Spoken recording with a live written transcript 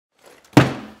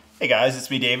Hey guys, it's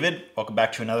me David. Welcome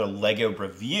back to another LEGO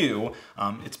review.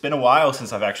 It's been a while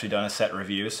since I've actually done a set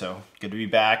review, so good to be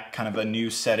back. Kind of a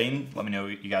new setting. Let me know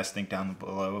what you guys think down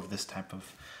below of this type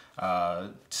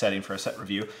of setting for a set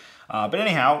review. But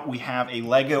anyhow, we have a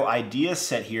LEGO idea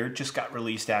set here. Just got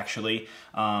released actually.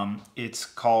 It's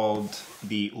called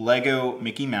the LEGO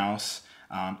Mickey Mouse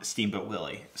Steamboat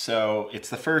Willie. So it's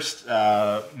the first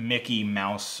Mickey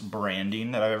Mouse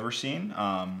branding that I've ever seen.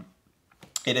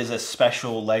 It is a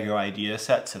special LEGO idea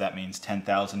set, so that means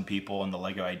 10,000 people on the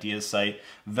LEGO Ideas site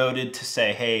voted to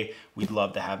say, hey, we'd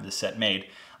love to have this set made.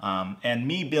 And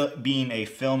me being a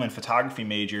film and photography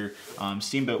major,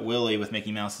 Steamboat Willie with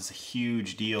Mickey Mouse is a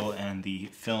huge deal in the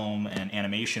film and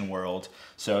animation world.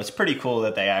 So it's pretty cool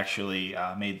that they actually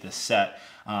made this set.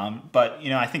 But, you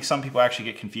know, I think some people actually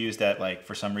get confused that, like,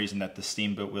 for some reason that the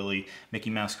Steamboat Willie Mickey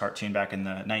Mouse cartoon back in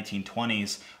the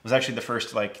 1920s was actually the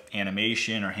first, like,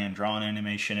 animation or hand-drawn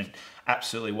animation. It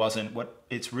absolutely wasn't. What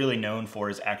it's really known for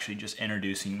is actually just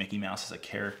introducing Mickey Mouse as a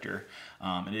character.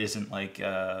 It isn't, like,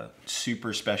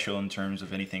 super special in terms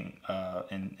of anything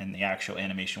in the actual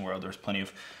animation world. There's plenty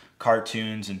of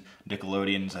cartoons and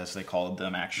Nickelodeons, as they called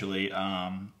them, actually,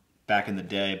 back in the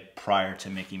day prior to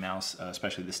Mickey Mouse,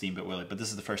 especially the Steamboat Willie. But this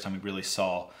is the first time we really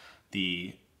saw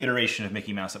the iteration of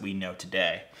Mickey Mouse that we know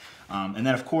today. And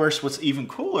then, of course, what's even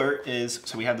cooler is,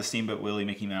 so we have the Steamboat Willie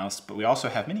Mickey Mouse, but we also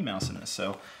have Minnie Mouse in this.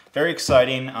 So very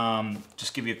exciting.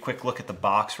 Just give you a quick look at the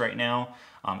box right now.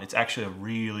 It's actually a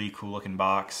really cool looking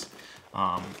box.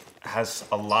 Has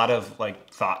a lot of like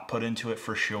thought put into it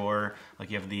for sure.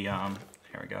 Like you have the,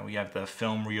 here we go. We have the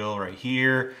film reel right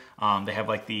here. They have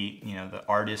like the, you know, the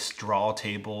artist draw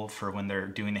table for when they're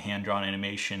doing the hand-drawn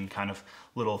animation kind of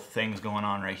little things going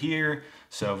on right here.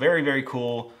 So very, very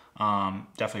cool.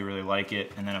 Definitely really like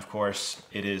it. And then of course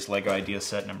it is LEGO Idea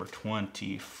Set number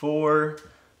 24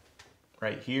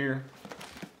 right here.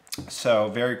 So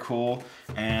very cool.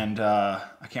 And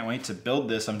I can't wait to build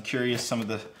this. I'm curious, some of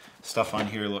the stuff on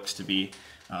here looks to be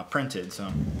printed. So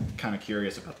I'm kind of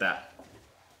curious about that.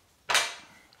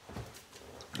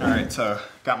 All right, so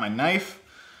got my knife.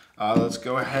 Let's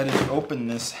go ahead and open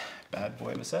this bad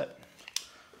boy of a set.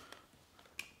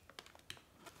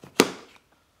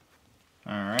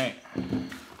 All right,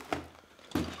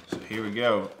 so here we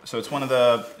go. So it's one of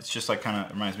the, it's just like kind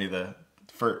of reminds me of the,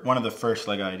 one of the first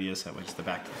LEGO Idea set, which is the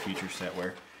Back to the Future set,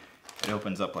 where it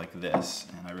opens up like this,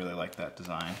 and I really like that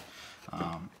design.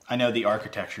 I know the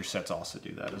architecture sets also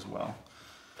do that as well.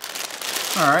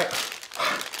 All right.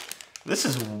 This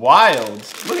is wild.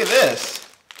 Look at this.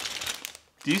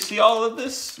 Do you see all of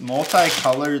this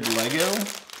multicolored Lego?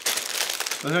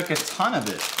 There's like a ton of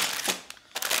it.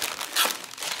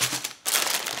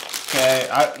 Okay,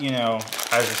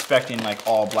 I was expecting like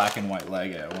all black and white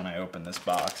Lego when I opened this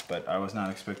box, but I was not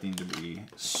expecting to be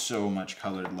so much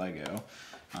colored Lego.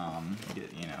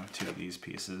 Get, you know, two of these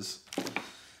pieces.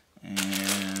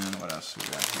 And what else we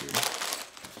got here?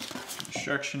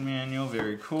 Instruction manual,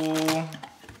 very cool.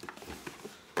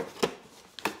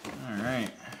 All right,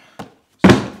 so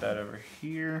put that over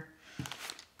here.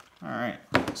 All right,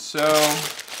 so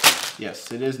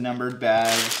yes, it is numbered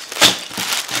bags.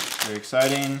 Very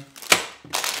exciting.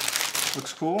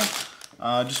 Looks cool.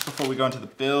 Just before we go into the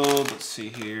build, let's see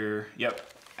here. Yep,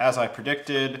 as I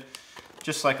predicted,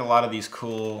 just like a lot of these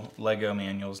cool LEGO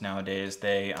manuals nowadays,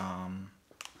 they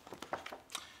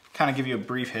kind of give you a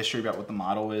brief history about what the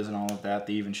model is and all of that.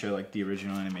 They even show like the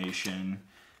original animation.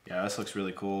 Yeah, this looks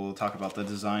really cool. We'll talk about the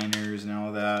designers and all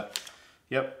of that.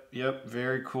 Yep,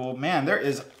 very cool. Man, there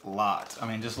is a lot. I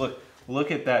mean, just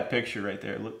look at that picture right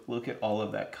there. Look at all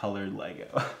of that colored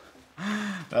Lego.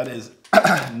 That is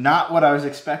not what I was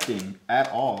expecting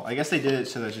at all. I guess they did it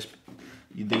so that just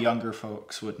the younger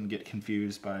folks wouldn't get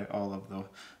confused by all of the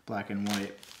black and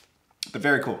white. But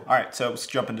very cool. All right, so let's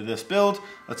jump into this build.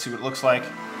 Let's see what it looks like.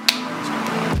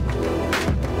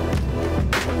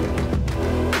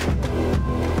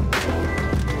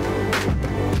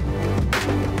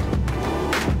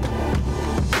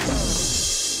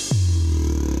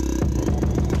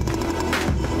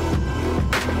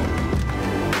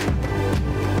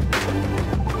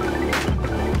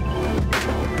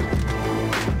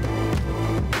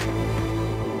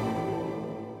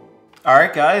 All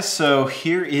right, guys, so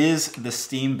here is the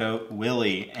Steamboat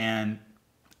Willie, and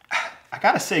I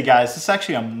gotta say, guys, this is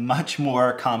actually a much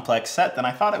more complex set than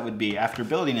I thought it would be after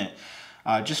building it.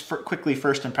 Just for quickly,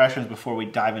 first impressions before we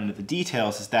dive into the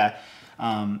details is that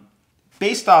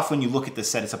based off when you look at this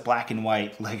set, it's a black and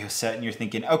white Lego set, and you're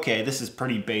thinking, okay, this is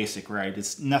pretty basic, right?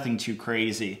 It's nothing too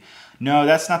crazy. No,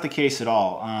 that's not the case at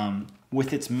all.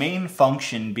 With its main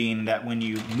function being that when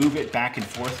you move it back and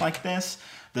forth like this,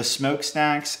 The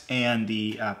smokestacks and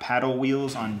the paddle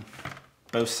wheels on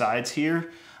both sides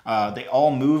here, they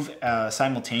all move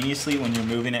simultaneously when you're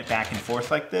moving it back and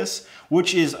forth like this,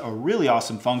 which is a really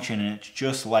awesome function, and it's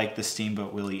just like the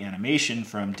Steamboat Willie animation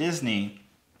from Disney.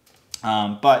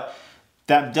 But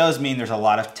that does mean there's a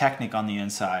lot of Technic on the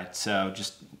inside, so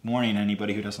just warning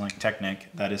anybody who doesn't like Technic,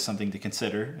 that is something to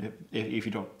consider if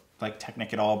you don't like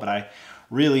Technic at all, but I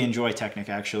really enjoy Technic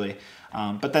actually.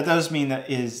 But that does mean that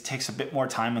it takes a bit more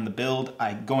time on the build.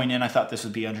 Going in, I thought this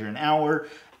would be under an hour.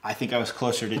 I think I was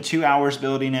closer to 2 hours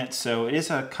building it, so it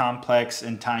is a complex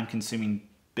and time-consuming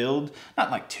build. Not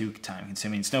like too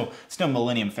time-consuming. It's no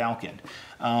Millennium Falcon,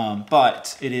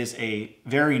 but it is a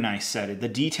very nice set. The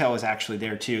detail is actually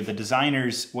there too. The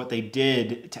designers, what they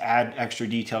did to add extra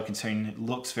detail, considering it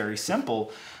looks very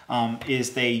simple,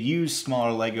 is they use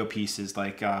smaller Lego pieces.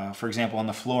 Like for example, on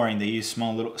the flooring, they use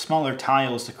smaller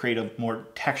tiles to create a more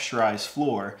texturized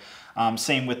floor.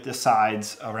 Same with the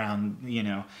sides around, you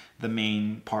know, the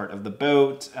main part of the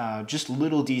boat. Just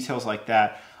little details like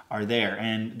that are there,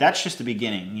 and that's just the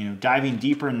beginning. You know, diving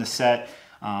deeper in the set,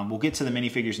 we'll get to the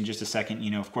minifigures in just a second.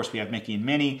 You know, of course we have Mickey and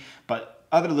Minnie, but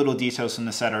other little details from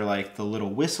the set are like the little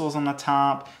whistles on the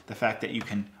top, the fact that you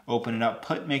can open it up,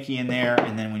 put Mickey in there,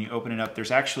 and then when you open it up,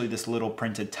 there's actually this little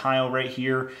printed tile right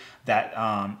here that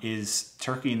is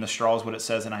Turkey in the Straw is what it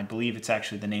says, and I believe it's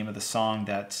actually the name of the song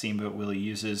that Steamboat Willie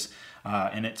uses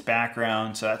in its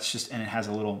background. So that's just, and it has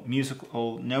a little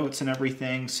musical notes and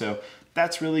everything, so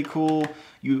that's really cool.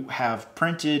 You have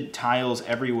printed tiles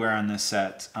everywhere on this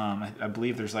set. I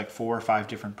believe there's like 4 or 5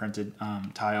 different printed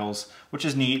tiles, which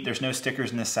is neat. There's no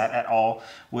stickers in this set at all,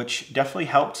 which definitely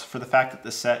helps for the fact that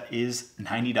the set is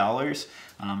 $90.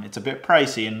 It's a bit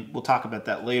pricey, and we'll talk about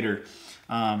that later.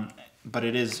 But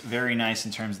it is very nice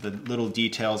in terms of the little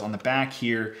details. On the back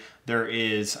here, there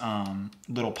is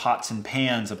little pots and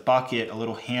pans, a bucket, a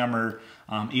little hammer,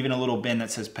 even a little bin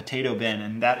that says potato bin,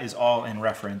 and that is all in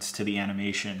reference to the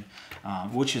animation,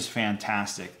 which is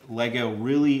fantastic. Lego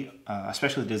really,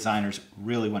 especially the designers,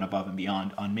 really went above and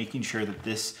beyond on making sure that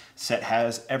this set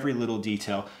has every little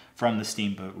detail from the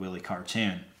Steamboat Willie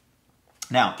cartoon.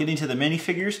 Now, getting to the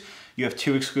minifigures, you have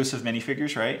 2 exclusive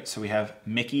minifigures, right? So we have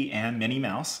Mickey and Minnie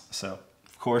Mouse. So,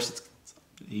 of course, it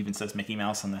even says Mickey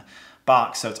Mouse on the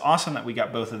box. So it's awesome that we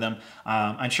got both of them.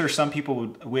 I'm sure some people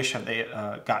would wish that they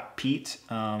got Pete,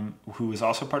 who is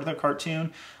also part of the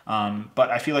cartoon. But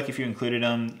I feel like if you included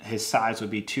him, his size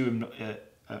would be too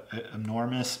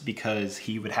enormous, because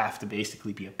he would have to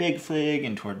basically be a big fig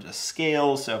and towards a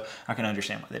scale. So I can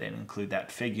understand why they didn't include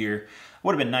that figure.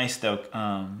 Would have been nice though,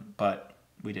 but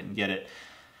we didn't get it.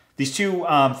 These 2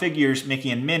 figures, Mickey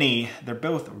and Minnie, they're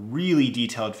both really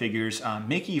detailed figures.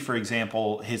 Mickey, for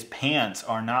example, his pants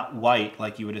are not white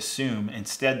like you would assume.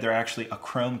 Instead, they're actually a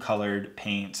chrome-colored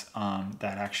paint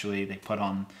that actually they put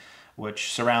on,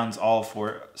 which surrounds all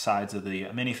 4 sides of the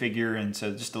minifigure, and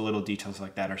so just the little details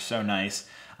like that are so nice.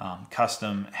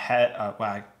 Custom head,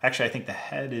 well, actually I think the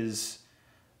head is,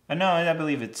 no, I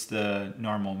believe it's the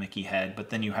normal Mickey head, but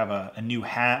then you have a new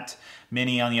hat.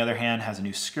 Minnie, on the other hand, has a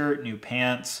new skirt, new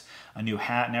pants, a new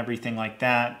hat and everything like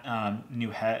that. New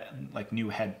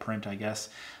head print, I guess.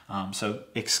 So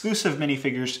exclusive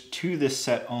minifigures to this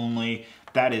set only.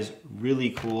 That is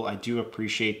really cool. I do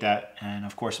appreciate that. And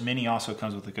of course, Minnie also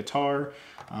comes with a guitar.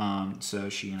 So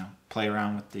she, you know, play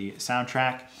around with the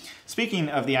soundtrack. Speaking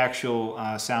of the actual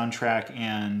soundtrack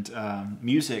and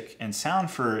music and sound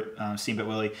for Steamboat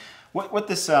Willie, what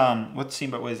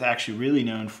Steamboat Willie is actually really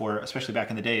known for, especially back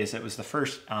in the day, is it was the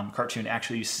first cartoon to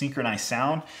actually use synchronized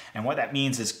sound. And what that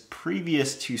means is,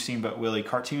 previous to Steamboat Willie,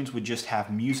 cartoons would just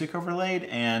have music overlaid,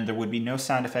 and there would be no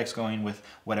sound effects going with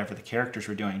whatever the characters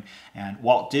were doing. And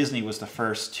Walt Disney was the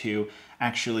first to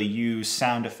actually use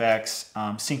sound effects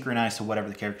synchronized to whatever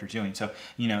the character is doing. So,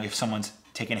 you know, if someone's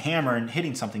taking a hammer and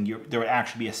hitting something, there would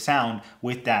actually be a sound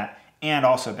with that, and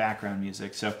also background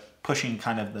music. So pushing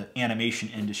kind of the animation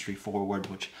industry forward,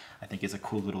 which I think is a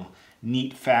cool little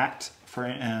neat fact for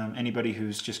anybody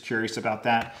who's just curious about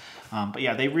that. But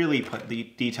yeah, they really put the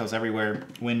details everywhere.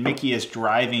 When Mickey is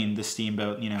driving the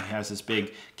steamboat, you know, he has this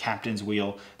big captain's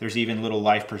wheel. There's even little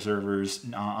life preservers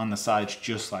on the sides,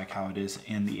 just like how it is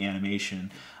in the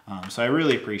animation. So I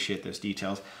really appreciate those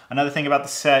details. Another thing about the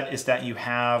set is that you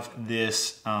have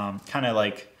this kind of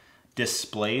like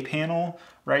display panel,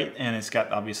 right? And it's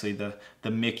got obviously the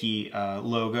Mickey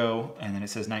logo, and then it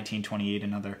says 1928,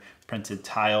 another printed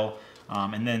tile.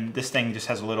 And then this thing just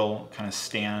has a little kind of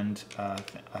stand,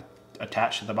 a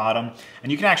attached to the bottom.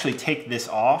 And you can actually take this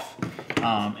off,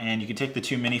 and you can take the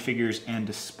two minifigures and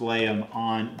display them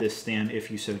on this stand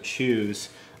if you so choose,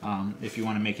 if you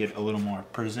want to make it a little more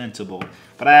presentable.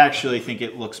 But I actually think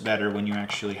it looks better when you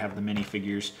actually have the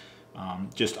minifigures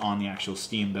just on the actual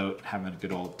steamboat having a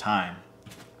good old time.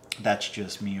 That's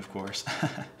just me, of course.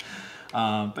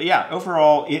 But yeah,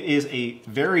 overall, it is a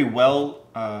very well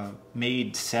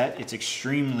made set. It's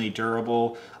extremely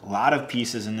durable. A lot of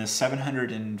pieces in this,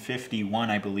 751,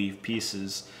 I believe,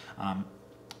 pieces.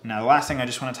 Now, the last thing I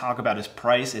just want to talk about is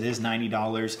price. It is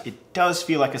 $90. It does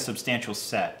feel like a substantial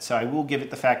set. So I will give it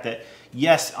the fact that,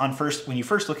 yes, when you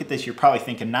first look at this, you're probably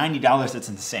thinking $90, that's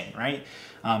insane, right?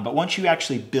 But once you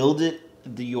actually build it,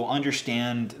 you'll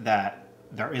understand that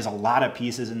there is a lot of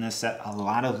pieces in this set, a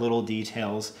lot of little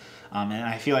details. And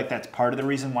I feel like that's part of the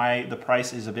reason why the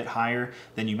price is a bit higher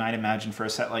than you might imagine for a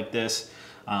set like this.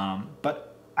 But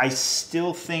I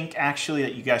still think actually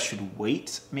that you guys should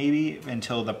wait maybe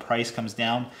until the price comes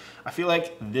down. I feel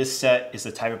like this set is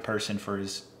the type of person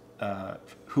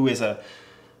who is a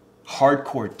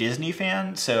hardcore Disney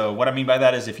fan. So what I mean by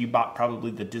that is if you bought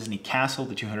probably the Disney Castle,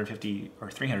 the $250 or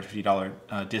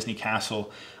 $350 Disney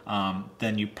Castle,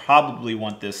 then you probably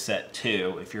want this set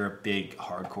too if you're a big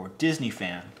hardcore Disney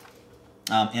fan.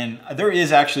 And there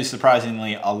is actually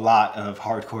surprisingly a lot of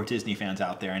hardcore Disney fans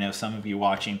out there. I know some of you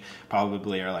watching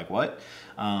probably are like, what?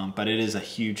 But it is a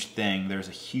huge thing. There's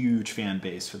a huge fan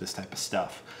base for this type of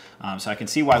stuff. So I can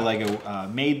see why LEGO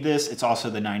made this. It's also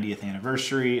the 90th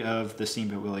anniversary of the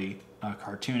Steamboat Willie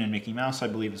cartoon and Mickey Mouse, I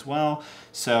believe, as well.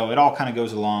 So it all kind of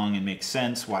goes along and makes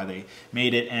sense why they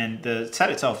made it. And the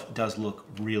set itself does look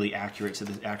really accurate to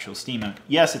the actual steamboat.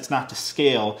 Yes, it's not to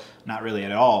scale, not really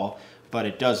at all, but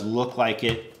it does look like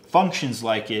it, functions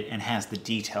like it, and has the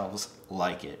details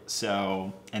like it.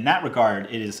 So in that regard,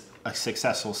 it is a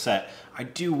successful set. I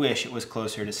do wish it was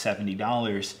closer to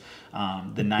 $70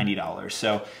 than $90.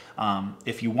 So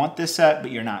if you want this set,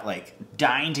 but you're not like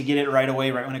dying to get it right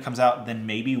away, right when it comes out, then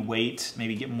maybe wait,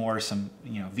 maybe get some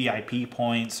VIP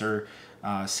points or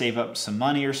save up some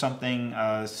money or something.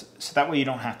 So that way you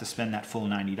don't have to spend that full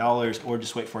 $90 or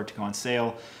just wait for it to go on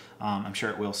sale. I'm sure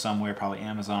it will somewhere, probably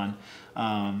Amazon.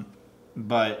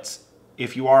 But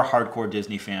if you are a hardcore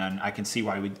Disney fan, I can see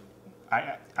why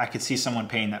I could see someone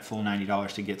paying that full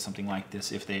 $90 to get something like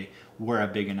this if they were a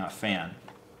big enough fan.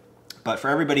 But for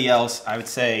everybody else, I would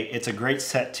say it's a great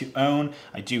set to own.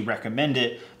 I do recommend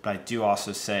it, but I do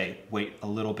also say wait a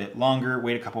little bit longer,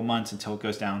 wait a couple months until it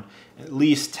goes down at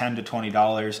least $10 to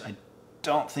 $20. I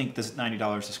don't think this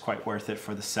 $90 is quite worth it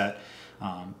for the set.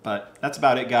 But that's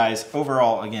about it, guys.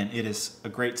 Overall, again, it is a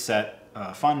great set,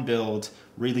 fun build,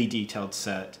 really detailed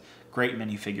set, great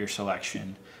minifigure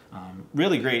selection,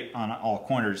 really great on all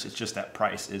corners. It's just that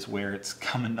price is where it's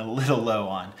coming a little low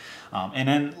on. And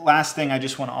then last thing I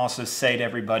just want to also say to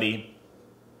everybody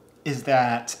is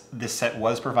that this set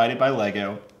was provided by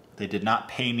LEGO. They did not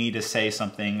pay me to say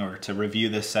something or to review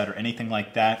this set or anything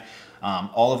like that.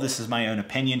 All of this is my own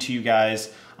opinion to you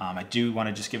guys. I do want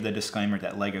to just give the disclaimer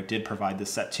that LEGO did provide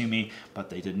this set to me, but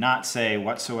they did not say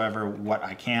whatsoever what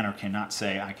I can or cannot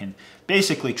say. I can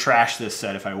basically trash this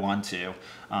set if I want to,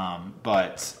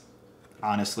 but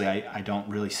honestly, I don't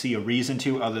really see a reason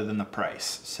to other than the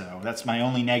price. So that's my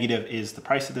only negative, is the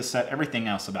price of this set. Everything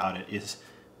else about it is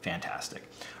fantastic.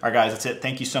 All right, guys, that's it.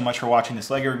 Thank you so much for watching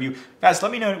this LEGO review. Guys,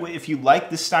 let me know if you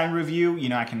like this Stein review.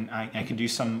 I can do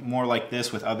some more like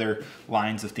this with other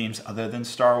lines of themes other than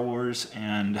Star Wars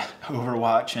and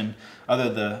Overwatch and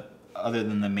other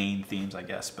than the main themes, I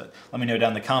guess. But let me know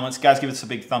down in the comments. Guys, give us a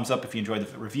big thumbs up if you enjoyed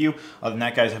the review. Other than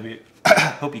that, guys,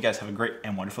 hope you guys have a great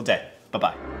and wonderful day.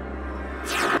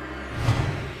 Bye-bye.